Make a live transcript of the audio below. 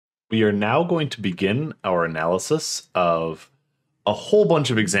We are now going to begin our analysis of a whole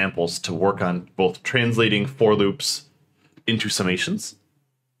bunch of examples to work on both translating for loops into summations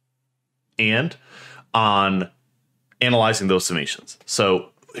and on analyzing those summations. So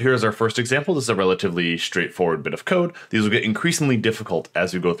here's our first example. This is a relatively straightforward bit of code. These will get increasingly difficult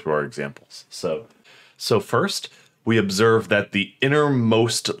as we go through our examples. So first, we observe that the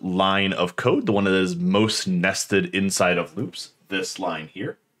innermost line of code, the one that is most nested inside of loops, this line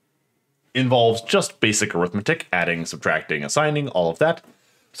here, involves just basic arithmetic, adding, subtracting, assigning, all of that.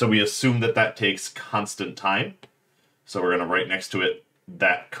 So we assume that that takes constant time. So we're going to write next to it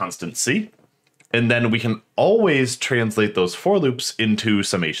that constant c. And then we can always translate those for loops into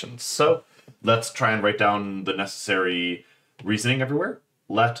summations. So let's try and write down the necessary reasoning everywhere.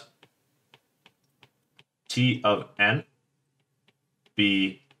 Let t of n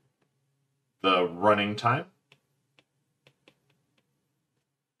be the running time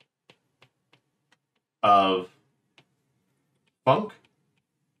of func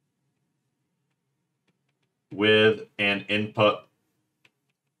with an input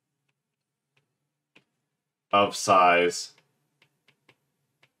of size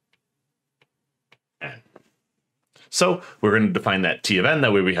n. So we're going to define that t of n,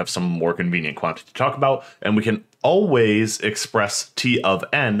 that way we have some more convenient quantity to talk about, and we can always express t of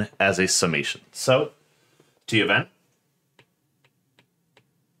n as a summation. So t of n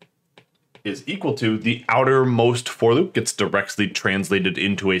is equal to the outermost for loop gets directly translated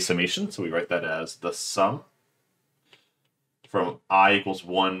into a summation. So we write that as the sum from I equals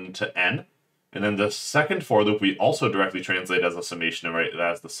 1 to n. And then the second for loop we also directly translate as a summation and write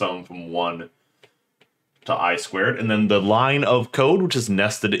that as the sum from 1 to I squared. And then the line of code, which is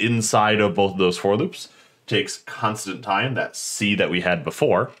nested inside of both of those for loops, takes constant time, that c that we had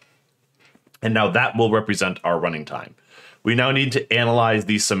before. And now that will represent our running time. We now need to analyze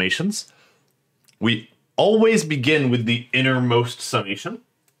these summations. We always begin with the innermost summation.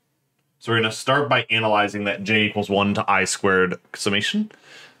 So we're going to start by analyzing that j equals 1 to I squared summation.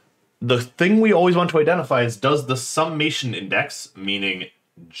 The thing we always want to identify is, does the summation index, meaning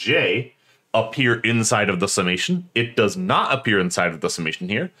j, appear inside of the summation? It does not appear inside of the summation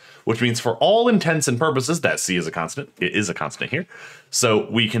here, which means for all intents and purposes that c is a constant. It is a constant here. So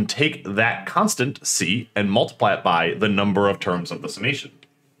we can take that constant c and multiply it by the number of terms of the summation.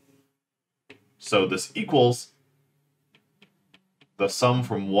 So this equals the sum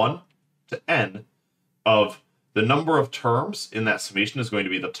from 1 to n of the number of terms in that summation is going to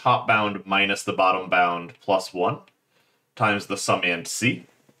be the top bound minus the bottom bound plus 1 times the sum and c.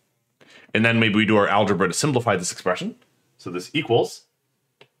 And then maybe we do our algebra to simplify this expression. So this equals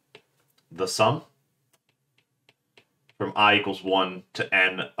the sum from I equals 1 to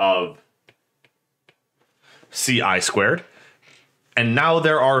n of ci squared. And now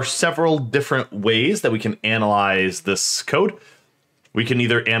there are several different ways that we can analyze this code. We can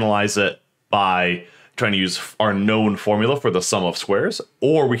either analyze it by trying to use our known formula for the sum of squares,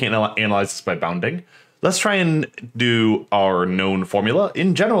 or we can analyze this by bounding. Let's try and do our known formula.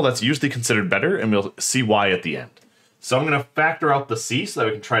 In general, that's usually considered better, and we'll see why at the end. So I'm going to factor out the c so that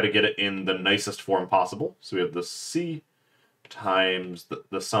we can try to get it in the nicest form possible. So we have the c times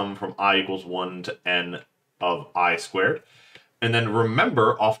the sum from I equals 1 to n of I squared. And then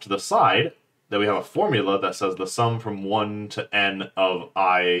remember off to the side that we have a formula that says the sum from 1 to n of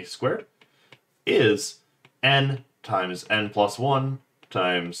I squared is n times n plus 1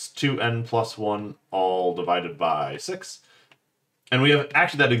 times 2n plus 1 all divided by 6. And we have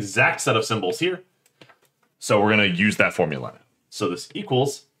actually that exact set of symbols here. So we're going to use that formula. So this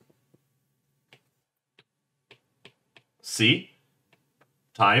equals c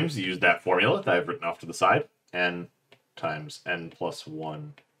times, use that formula that I've written off to the side, n times n plus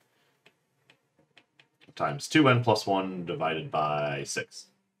 1 times 2n plus 1 divided by 6.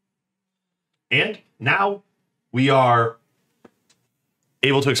 And now we are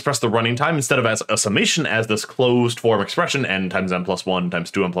able to express the running time instead of as a summation as this closed form expression, n times n plus 1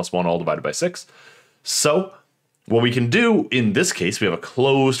 times 2n plus 1 all divided by 6. So what we can do in this case, we have a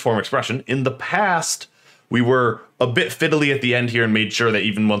closed form expression. In the past, we were a bit fiddly at the end here and made sure that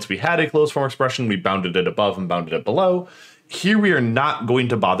even once we had a closed form expression, we bounded it above and bounded it below. Here we are not going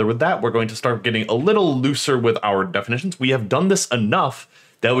to bother with that. We're going to start getting a little looser with our definitions. We have done this enough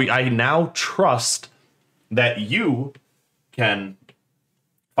that I now trust that you can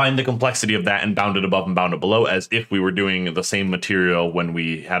find the complexity of that and bound it above and bound it below, as if we were doing the same material when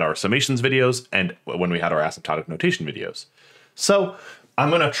we had our summations videos and when we had our asymptotic notation videos. So I'm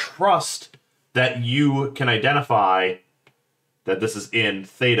going to trust that you can identify that this is in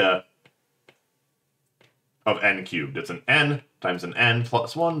theta of n cubed. It's an n times an n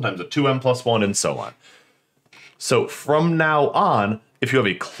plus 1 times a 2n plus 1, and so on. So from now on, if you have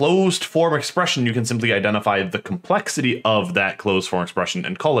a closed form expression, you can simply identify the complexity of that closed form expression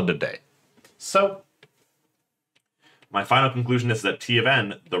and call it a day. So my final conclusion is that t of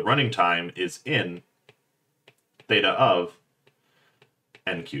n, the running time, is in theta of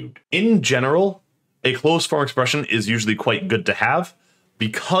n cubed. In general, a closed form expression is usually quite good to have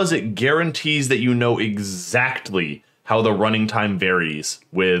because it guarantees that you know exactly how the running time varies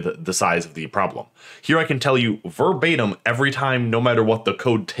with the size of the problem. Here I can tell you verbatim every time, no matter what, the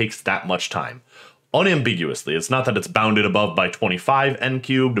code takes that much time. Unambiguously. It's not that it's bounded above by 25 n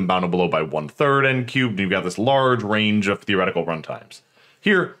cubed and bounded below by 1/3 n cubed, and you've got this large range of theoretical runtimes.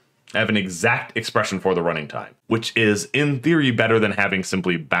 Here, I have an exact expression for the running time, which is, in theory, better than having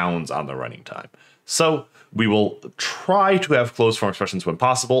simply bounds on the running time. So we will try to have closed form expressions when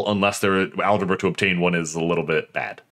possible, unless their algebra to obtain one is a little bit bad.